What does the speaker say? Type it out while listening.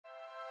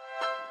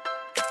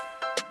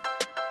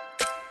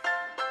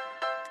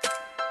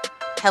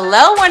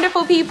Hello,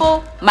 wonderful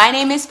people. My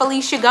name is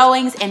Felicia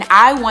Goings, and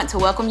I want to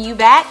welcome you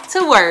back to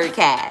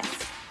Wordcast.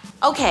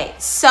 Okay,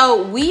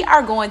 so we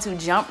are going to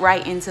jump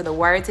right into the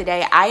word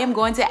today. I am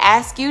going to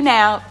ask you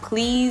now,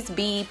 please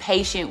be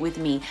patient with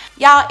me.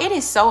 Y'all, it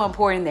is so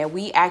important that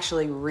we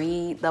actually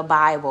read the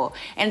Bible.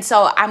 And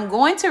so I'm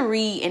going to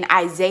read in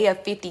Isaiah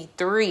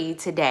 53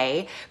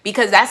 today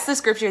because that's the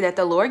scripture that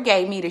the Lord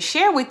gave me to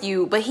share with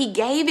you, but he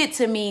gave it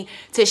to me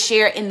to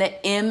share in the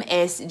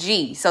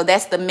MSG. So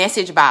that's the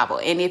Message Bible.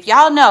 And if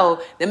y'all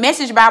know, the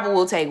Message Bible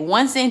will take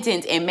one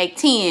sentence and make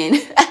 10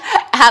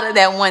 out of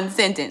that one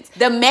sentence.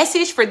 The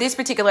message for this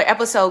particular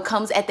episode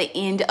comes at the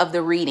end of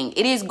the reading.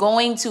 It is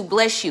going to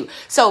bless you.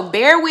 So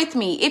bear with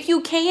me. If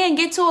you can,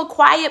 get to a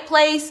quiet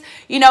place,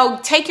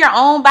 take your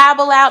own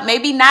Bible out,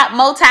 maybe not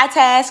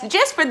multitask,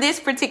 just for this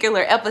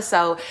particular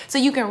episode, so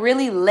you can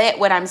really let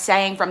what I'm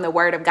saying from the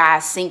word of God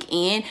sink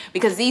in,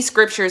 because these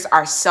scriptures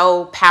are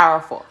so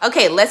powerful.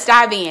 Okay, let's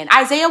dive in.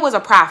 Isaiah was a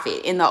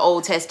prophet in the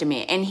Old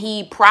Testament, and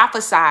he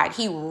prophesied,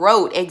 he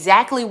wrote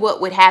exactly what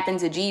would happen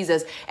to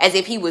Jesus as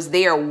if he was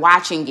there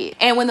watching it.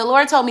 And when the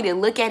Lord told me to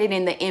look at it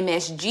in the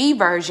MSG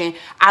version,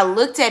 I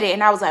looked at it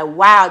and I was like,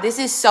 wow, this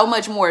is so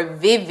much more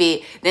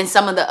vivid than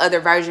some of the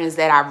other versions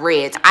that I've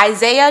read.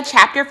 Isaiah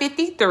chapter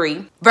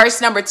 53, verse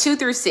number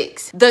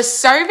 2-6. The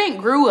servant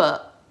grew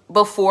up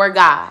before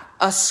God,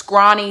 a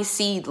scrawny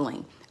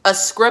seedling, a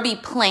scrubby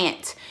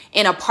plant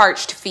in a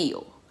parched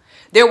field.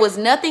 There was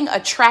nothing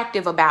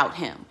attractive about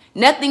him,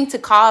 nothing to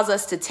cause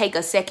us to take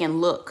a second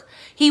look.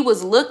 He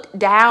was looked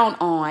down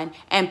on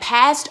and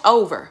passed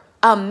over,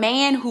 a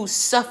man who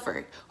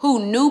suffered,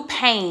 who knew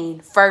pain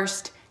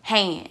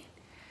firsthand.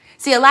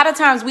 See, a lot of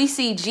times we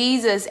see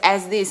Jesus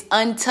as this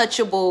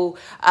untouchable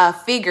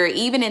figure,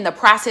 even in the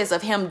process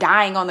of him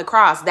dying on the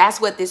cross. That's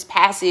what this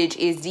passage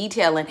is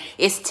detailing.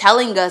 It's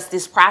telling us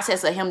this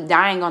process of him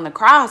dying on the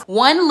cross.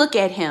 One look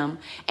at him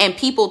and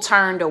people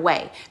turned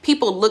away.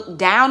 People looked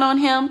down on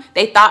him.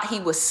 They thought he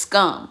was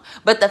scum.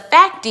 But the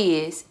fact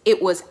is,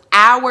 it was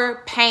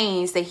our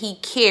pains that he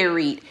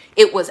carried.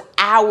 It was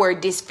our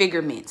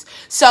disfigurements.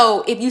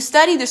 So if you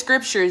study the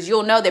scriptures,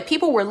 you'll know that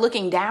people were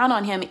looking down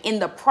on him in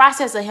the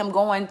process of him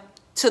going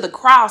to the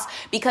cross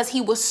because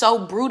he was so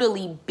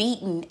brutally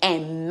beaten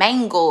and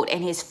mangled,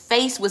 and his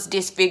face was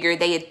disfigured.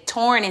 They had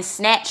torn and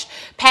snatched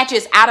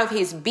patches out of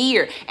his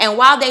beard. And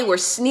while they were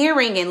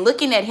sneering and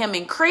looking at him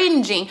and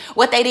cringing,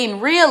 what they didn't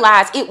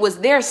realize, it was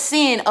their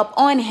sin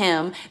upon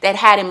him that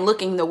had him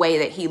looking the way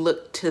that he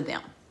looked to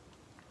them.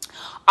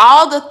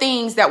 All the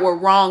things that were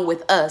wrong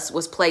with us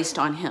was placed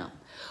on him.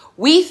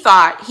 We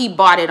thought he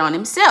bought it on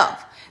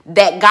himself,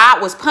 that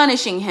God was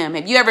punishing him.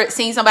 Have you ever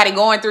seen somebody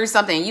going through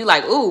something and you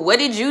like, ooh, what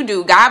did you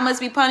do? God must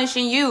be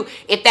punishing you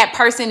if that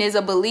person is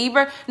a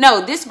believer.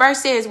 No, this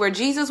verse says where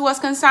Jesus was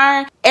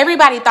concerned,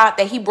 everybody thought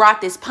that he brought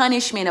this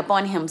punishment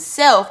upon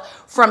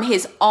himself from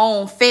his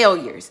own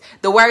failures.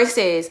 The word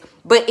says,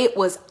 but it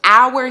was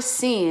our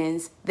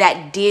sins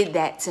that did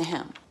that to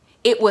him.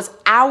 It was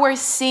our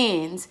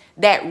sins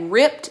that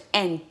ripped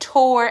and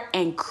tore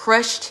and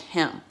crushed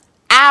him.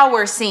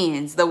 Our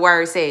sins, the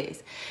word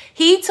says.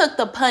 He took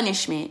the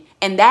punishment,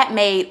 and that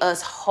made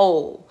us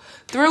whole.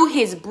 Through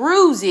his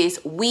bruises,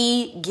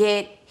 we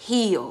get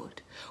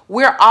healed.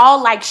 We're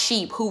all like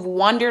sheep who've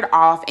wandered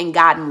off and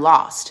gotten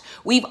lost.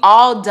 We've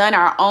all done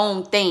our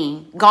own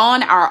thing,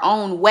 gone our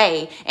own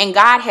way, and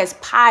God has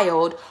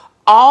piled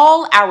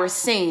all our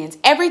sins,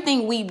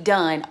 everything we've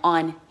done,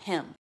 on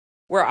him.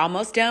 We're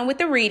almost done with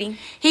the reading.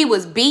 He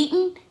was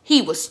beaten,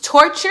 he was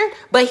tortured,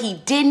 but he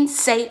didn't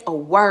say a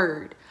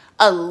word.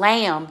 A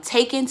lamb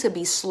taken to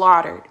be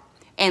slaughtered,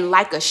 and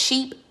like a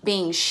sheep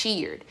being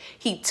sheared,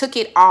 he took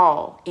it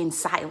all in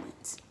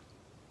silence.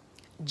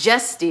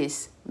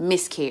 Justice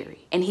miscarried,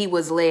 and he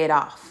was led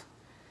off.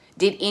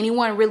 Did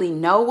anyone really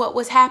know what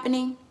was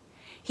happening?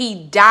 He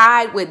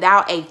died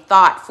without a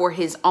thought for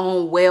his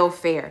own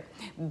welfare,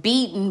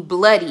 beaten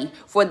bloody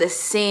for the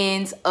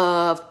sins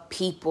of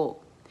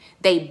people.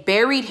 They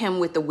buried him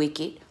with the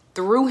wicked,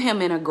 threw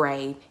him in a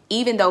grave,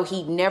 even though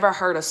he'd never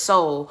hurt a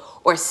soul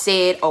or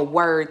said a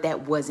word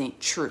that wasn't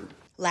true.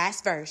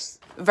 Last verse.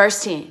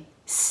 Verse 10.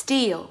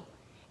 Still,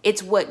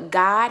 it's what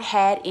God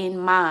had in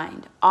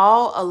mind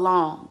all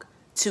along,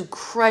 to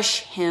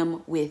crush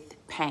him with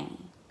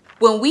pain.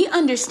 When we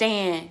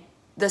understand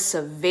the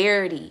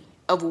severity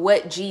of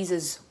what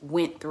Jesus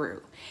went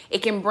through,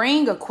 it can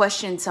bring a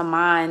question to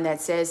mind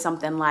that says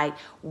something like,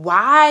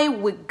 why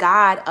would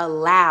God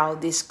allow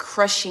this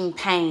crushing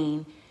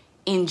pain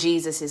in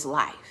Jesus's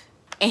life?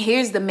 And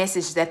here's the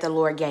message that the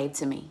Lord gave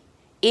to me.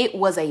 It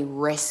was a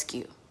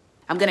rescue.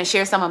 I'm going to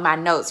share some of my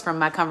notes from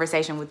my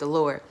conversation with the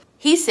Lord.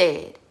 He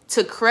said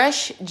to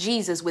crush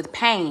Jesus with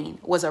pain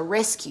was a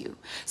rescue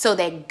so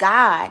that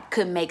God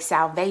could make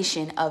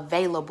salvation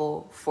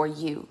available for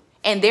you.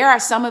 And there are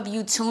some of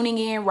you tuning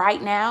in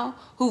right now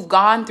who've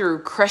gone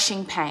through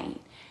crushing pain.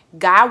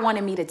 God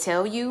wanted me to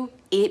tell you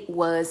it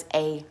was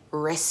a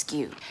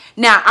rescue.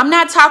 Now, I'm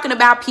not talking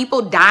about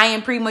people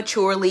dying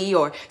prematurely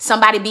or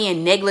somebody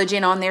being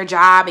negligent on their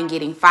job and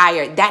getting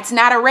fired. That's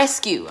not a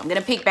rescue. I'm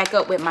going to pick back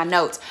up with my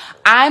notes.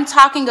 I'm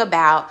talking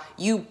about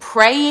you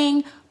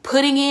praying,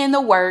 putting in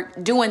the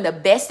work, doing the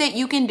best that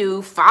you can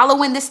do,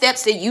 following the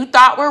steps that you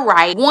thought were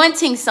right,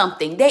 wanting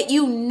something that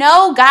you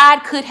know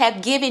God could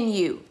have given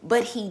you,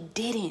 but he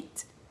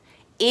didn't.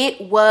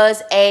 It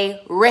was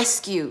a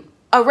rescue.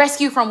 A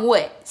rescue from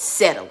what?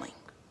 Settling.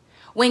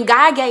 When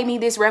God gave me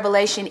this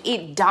revelation,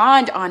 it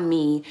dawned on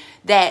me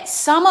that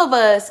some of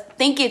us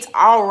think it's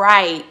all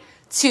right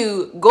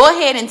to go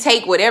ahead and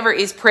take whatever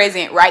is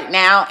present right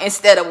now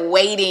instead of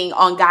waiting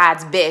on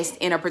God's best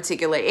in a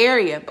particular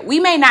area. We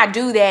may not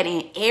do that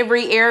in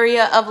every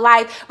area of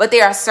life, but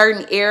there are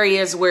certain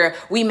areas where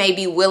we may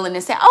be willing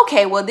to say,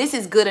 okay, well, this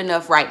is good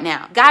enough right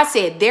now. God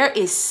said there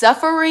is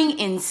suffering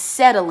in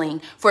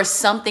settling for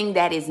something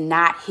that is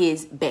not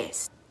his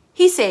best.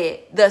 He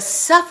said the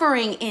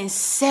suffering in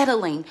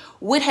settling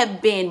would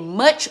have been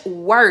much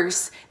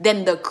worse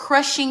than the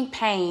crushing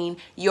pain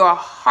your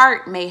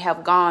heart may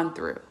have gone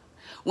through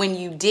when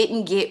you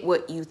didn't get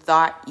what you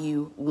thought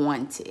you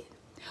wanted.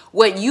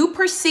 What you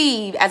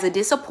perceive as a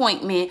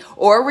disappointment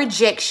or a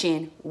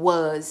rejection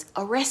was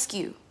a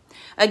rescue.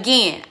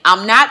 Again,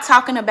 I'm not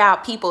talking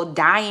about people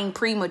dying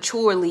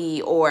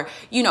prematurely or,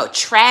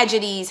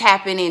 tragedies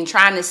happening,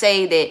 trying to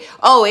say that,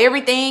 oh,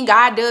 everything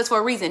God does for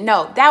a reason.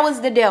 No, that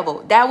was the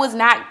devil. That was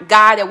not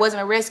God. That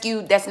wasn't a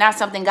rescue. That's not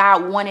something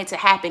God wanted to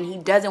happen. He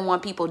doesn't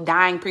want people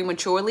dying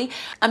prematurely.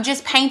 I'm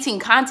just painting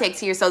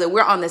context here so that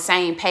we're on the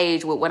same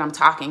page with what I'm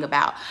talking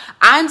about.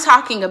 I'm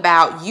talking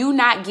about you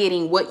not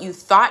getting what you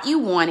thought you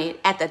wanted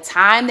at the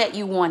time that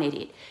you wanted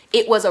it.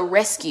 It was a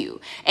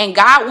rescue. And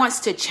God wants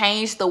to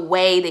change the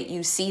way that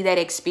you see that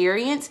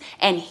experience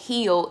and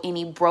heal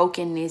any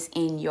brokenness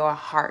in your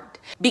heart.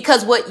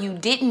 Because what you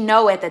didn't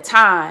know at the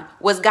time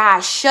was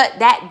God shut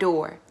that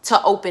door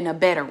to open a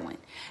better one.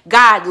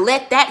 God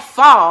let that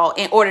fall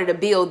in order to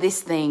build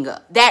this thing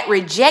up. That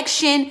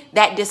rejection,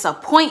 that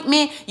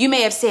disappointment, you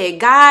may have said,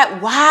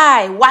 God,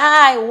 why?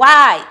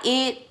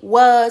 It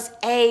was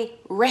a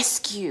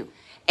rescue.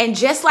 And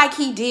just like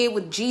he did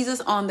with Jesus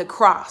on the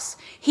cross,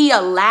 he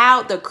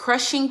allowed the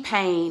crushing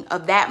pain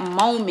of that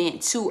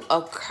moment to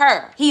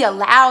occur. He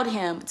allowed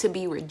him to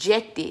be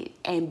rejected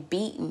and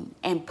beaten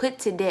and put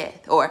to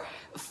death or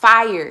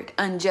fired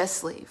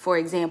unjustly, for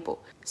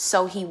example,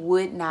 so he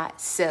would not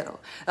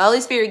settle. The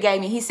Holy Spirit gave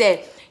me, he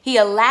said, he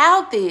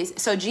allowed this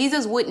so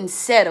Jesus wouldn't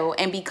settle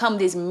and become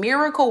this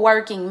miracle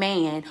working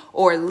man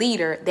or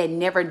leader that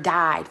never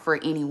died for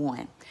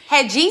anyone.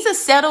 Had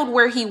Jesus settled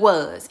where he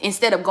was,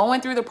 instead of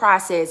going through the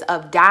process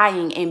of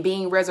dying and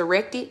being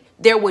resurrected,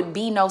 there would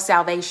be no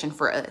salvation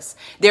for us.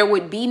 There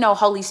would be no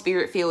Holy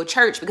Spirit-filled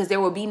church because there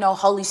would be no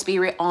Holy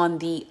Spirit on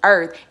the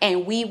earth,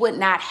 and we would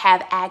not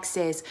have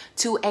access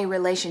to a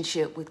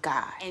relationship with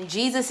God. And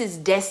Jesus's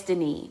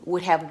destiny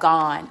would have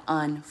gone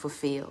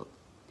unfulfilled.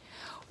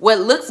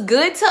 What looks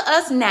good to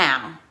us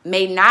now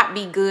may not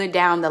be good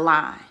down the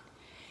line.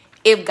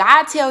 If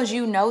God tells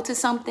you no to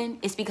something,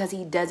 it's because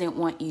he doesn't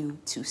want you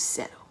to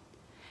settle.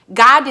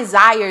 God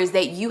desires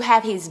that you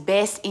have his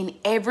best in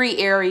every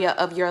area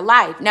of your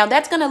life. Now,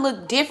 that's going to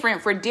look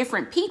different for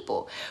different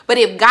people. But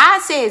if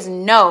God says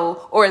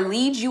no or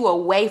leads you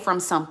away from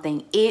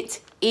something,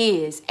 it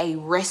is a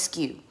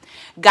rescue.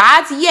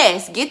 God's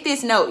yes, get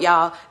this note,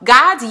 y'all.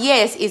 God's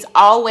yes is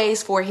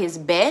always for his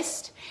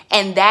best.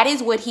 And that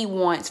is what he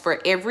wants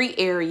for every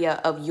area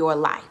of your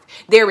life.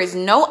 There is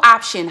no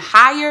option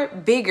higher,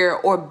 bigger,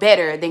 or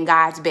better than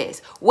God's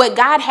best. What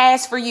God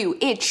has for you,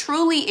 it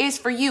truly is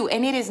for you.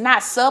 And it is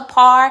not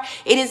subpar.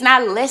 It is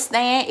not less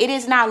than. It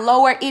is not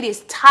lower. It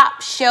is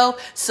top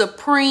shelf,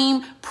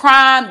 supreme,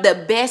 prime,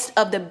 the best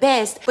of the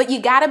best. But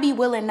you got to be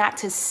willing not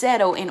to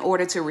settle in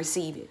order to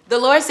receive it. The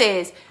Lord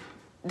says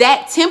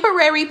that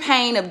temporary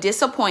pain of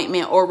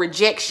disappointment or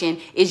rejection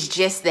is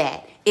just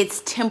that.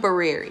 It's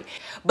temporary.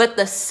 But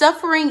the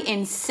suffering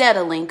in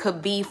settling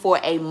could be for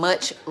a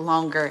much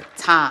longer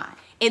time.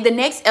 In the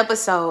next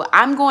episode,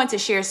 I'm going to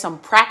share some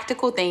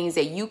practical things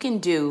that you can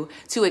do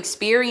to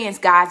experience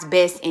God's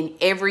best in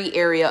every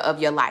area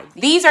of your life.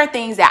 These are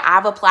things that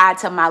I've applied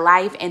to my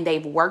life and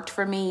they've worked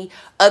for me.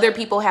 Other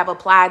people have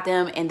applied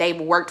them and they've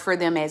worked for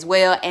them as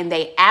well. And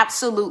they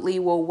absolutely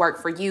will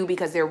work for you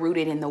because they're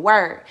rooted in the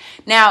word.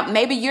 Now,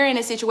 maybe you're in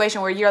a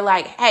situation where you're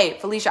like, hey,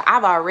 Felicia,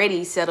 I've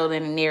already settled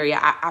in an area.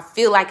 I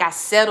feel like I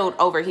settled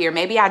over here.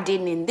 Maybe I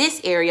didn't in this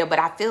area, but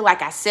I feel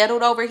like I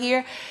settled over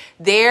here.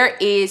 There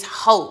is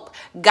hope.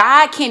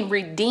 God can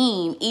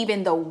redeem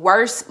even the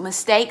worst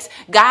mistakes.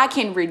 God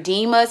can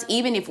redeem us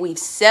even if we've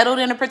settled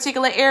in a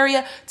particular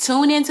area.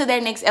 Tune into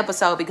that next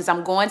episode because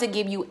I'm going to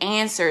give you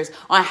answers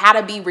on how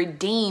to be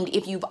redeemed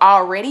if you've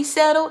already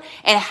settled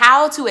and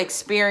how to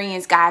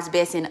experience God's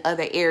best in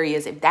other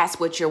areas if that's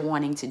what you're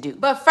wanting to do.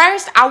 But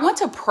first, I want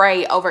to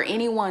pray over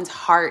anyone's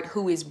heart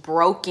who is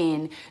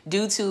broken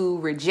due to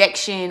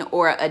rejection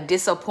or a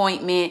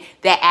disappointment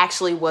that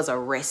actually was a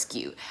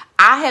rescue.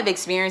 I have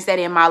experienced that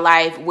in my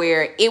life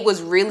where it was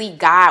was really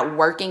God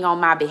working on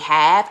my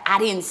behalf. I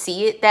didn't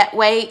see it that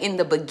way in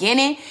the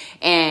beginning,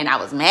 and I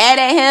was mad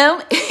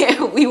at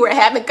him. We were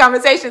having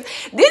conversations.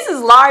 This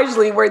is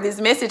largely where this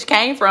message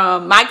came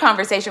from, my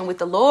conversation with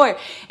the Lord.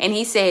 And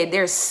he said,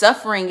 there's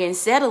suffering and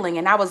settling.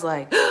 And I was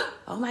like,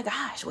 oh my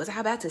gosh, was I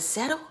about to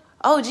settle?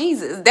 Oh,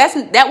 Jesus,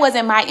 that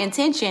wasn't my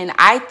intention.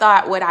 I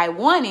thought what I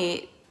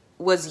wanted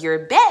was your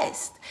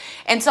best.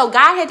 And so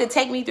God had to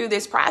take me through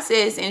this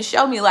process and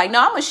show me like, no,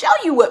 I'm going to show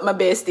you what my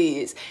best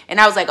is. And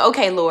I was like,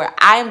 okay, Lord,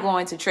 I am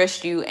going to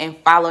trust you and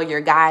follow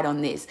your guide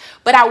on this.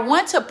 But I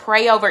want to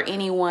pray over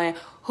anyone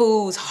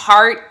whose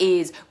heart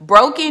is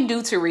broken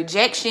due to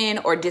rejection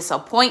or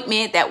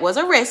disappointment that was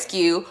a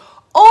rescue,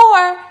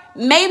 or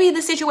maybe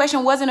the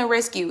situation wasn't a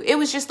rescue. It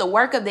was just the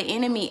work of the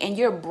enemy and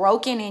you're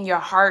broken in your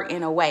heart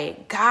in a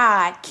way.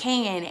 God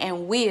can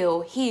and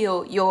will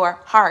heal your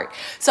heart.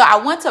 So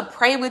I want to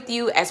pray with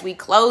you as we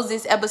close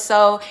this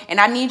episode. And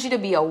I need you to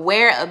be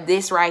aware of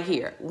this right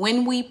here.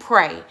 When we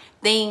pray,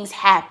 things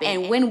happen.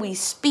 And when we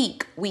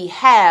speak, we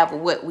have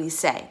what we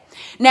say.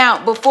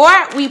 Now, before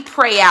we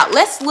pray out,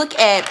 let's look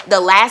at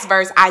the last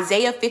verse,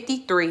 Isaiah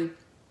 53.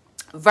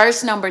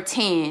 Verse number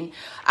 10,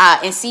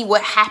 and see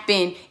what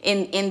happened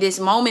in this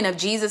moment of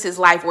Jesus's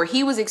life where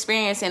he was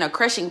experiencing a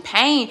crushing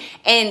pain.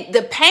 And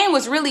the pain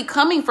was really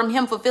coming from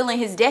him fulfilling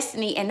his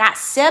destiny and not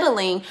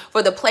settling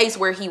for the place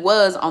where he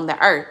was on the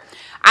earth.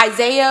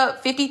 Isaiah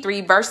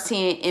 53, verse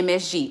 10,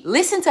 MSG.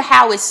 Listen to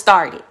how it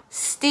started.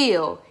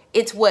 Still,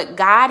 it's what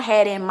God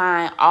had in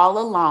mind all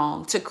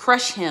along to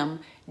crush him,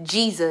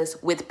 Jesus,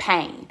 with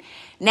pain.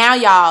 Now,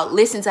 y'all,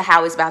 listen to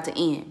how it's about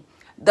to end.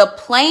 The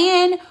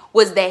plan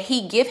was that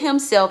he give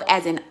himself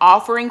as an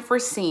offering for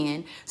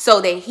sin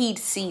so that he'd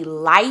see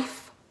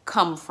life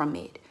come from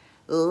it.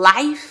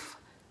 Life,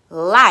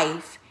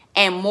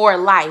 and more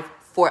life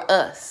for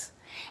us.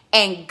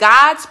 And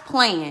God's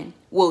plan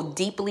will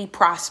deeply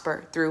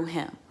prosper through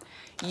him.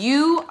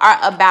 You are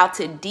about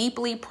to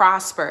deeply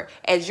prosper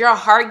as your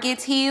heart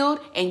gets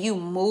healed and you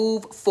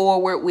move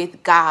forward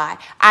with God.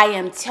 I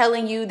am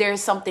telling you,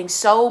 there's something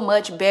so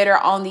much better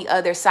on the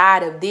other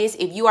side of this.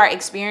 If you are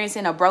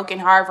experiencing a broken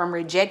heart from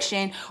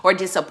rejection or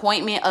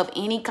disappointment of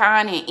any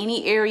kind in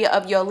any area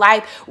of your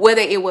life,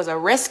 whether it was a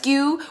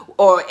rescue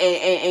or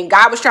and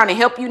God was trying to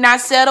help you not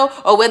settle,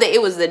 or whether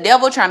it was the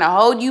devil trying to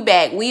hold you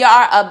back, we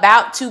are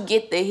about to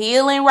get the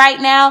healing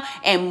right now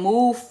and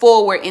move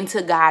forward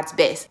into God's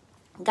best.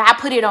 God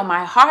put it on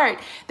my heart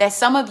that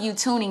some of you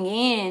tuning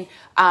in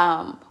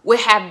would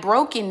have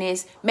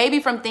brokenness, maybe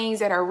from things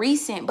that are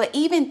recent, but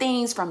even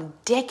things from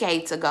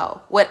decades ago.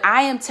 What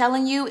I am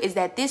telling you is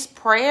that this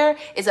prayer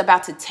is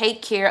about to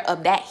take care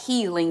of that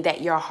healing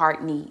that your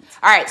heart needs.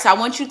 All right, so I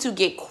want you to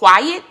get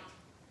quiet.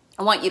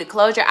 I want you to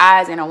close your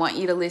eyes and I want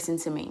you to listen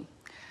to me.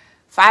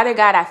 Father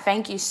God, I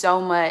thank you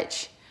so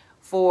much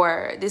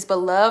for this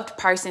beloved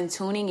person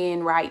tuning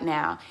in right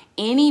now.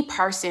 Any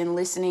person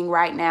listening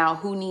right now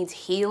who needs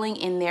healing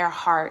in their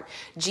heart.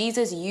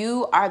 Jesus,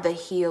 you are the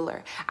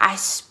healer. I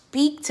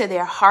speak to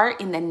their heart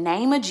in the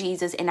name of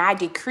Jesus, and I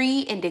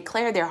decree and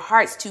declare their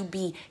hearts to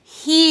be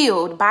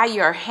healed by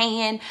your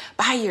hand,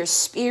 by your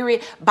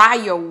spirit, by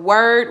your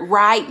word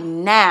right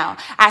now.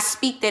 I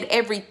speak that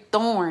every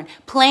thorn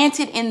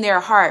planted in their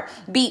heart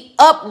be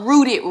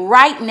uprooted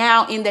right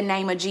now in the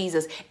name of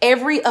Jesus.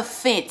 Every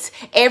offense,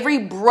 every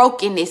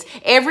brokenness,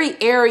 every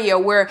area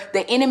where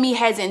the enemy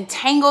has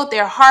entangled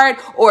their heart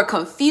or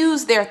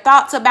confused their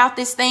thoughts about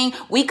this thing,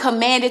 we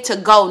command it to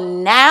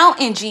go now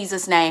in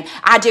Jesus' name.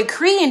 I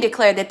decree and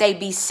declare that they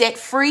be set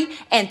free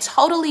and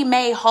totally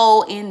made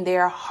whole in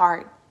their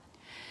heart.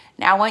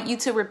 Now I want you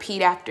to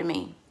repeat after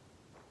me.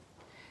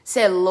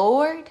 Say,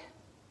 Lord,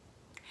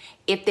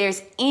 if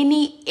there's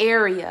any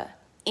area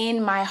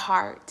in my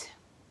heart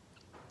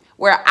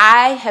where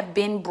I have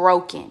been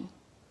broken,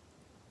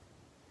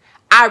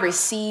 I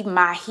receive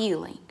my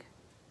healing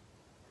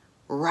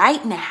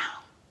right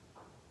now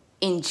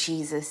in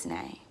Jesus'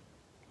 name.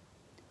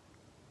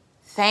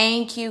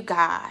 Thank you,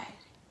 God.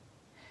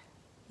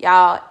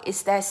 Y'all,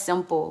 it's that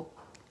simple.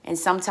 And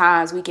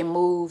sometimes we can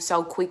move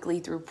so quickly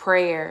through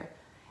prayer.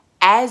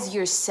 As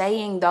you're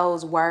saying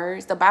those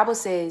words, the Bible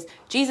says,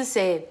 Jesus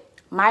said,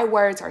 my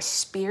words are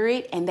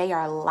spirit and they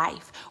are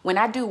life. When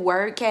I do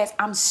wordcast,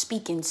 I'm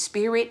speaking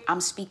spirit,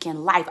 I'm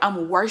speaking life.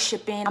 I'm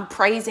worshiping, I'm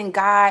praising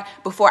God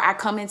before I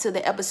come into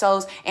the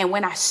episodes. And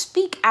when I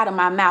speak out of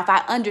my mouth,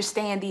 I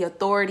understand the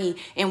authority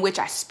in which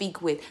I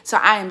speak with. So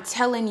I am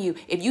telling you,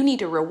 if you need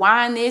to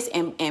rewind this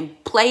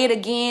and play it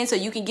again so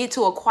you can get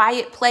to a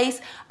quiet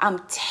place, I'm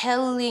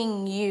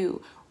telling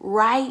you,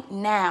 right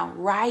now,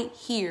 right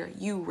here,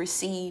 you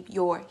receive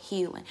your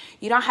healing.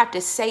 You don't have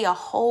to say a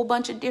whole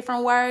bunch of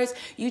different words.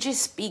 You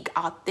just speak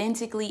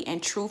authentically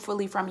and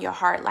truthfully from your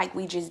heart like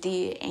we just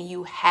did, and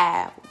you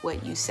have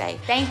what you say.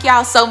 Thank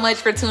y'all so much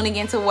for tuning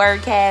into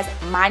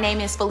Wordcast. My name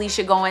is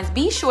Felicia Goins.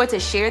 Be sure to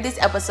share this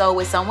episode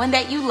with someone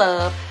that you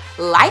love.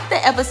 Like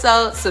the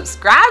episode,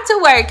 subscribe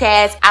to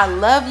Wordcast. I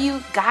love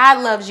you,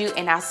 God loves you,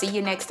 and I'll see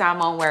you next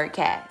time on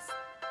Wordcast.